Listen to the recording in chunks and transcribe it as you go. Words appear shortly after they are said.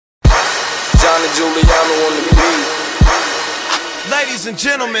Juliano on the beat. Ladies and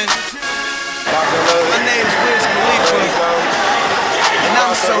gentlemen, my name is Wiz Khalifa, and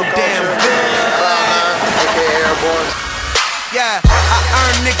I'm so damn good. AKA Airborne. Yeah, I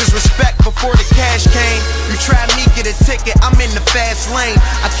earned niggas respect before the cash came. You try me, get a ticket, I'm in the fast lane.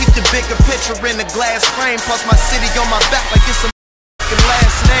 I keep the bigger picture in the glass frame, plus my city on my back like it's a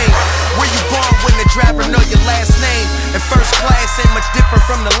last name. Where you born when the driver know your last name? And first class ain't much different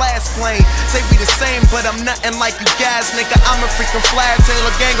from the last plane. Say we the same, but I'm nothing like you guys, nigga. I'm a freaking fly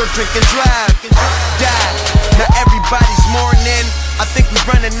Taylor gang, go drink and drive. Die. Now everybody's mourning. I think we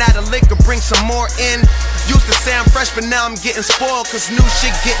running out of liquor, bring some more in. Used to say I'm fresh, but now I'm getting spoiled, cause new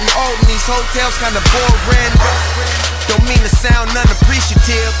shit getting old and these hotels kinda boring. Don't mean to sound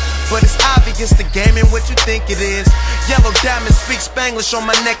unappreciative, but it's obvious the game ain't what you think it is. Yellow diamonds speak Spanglish on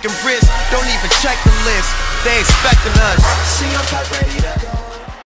my neck and wrist. Don't even check the list, they expecting us. See, I'm ready to go.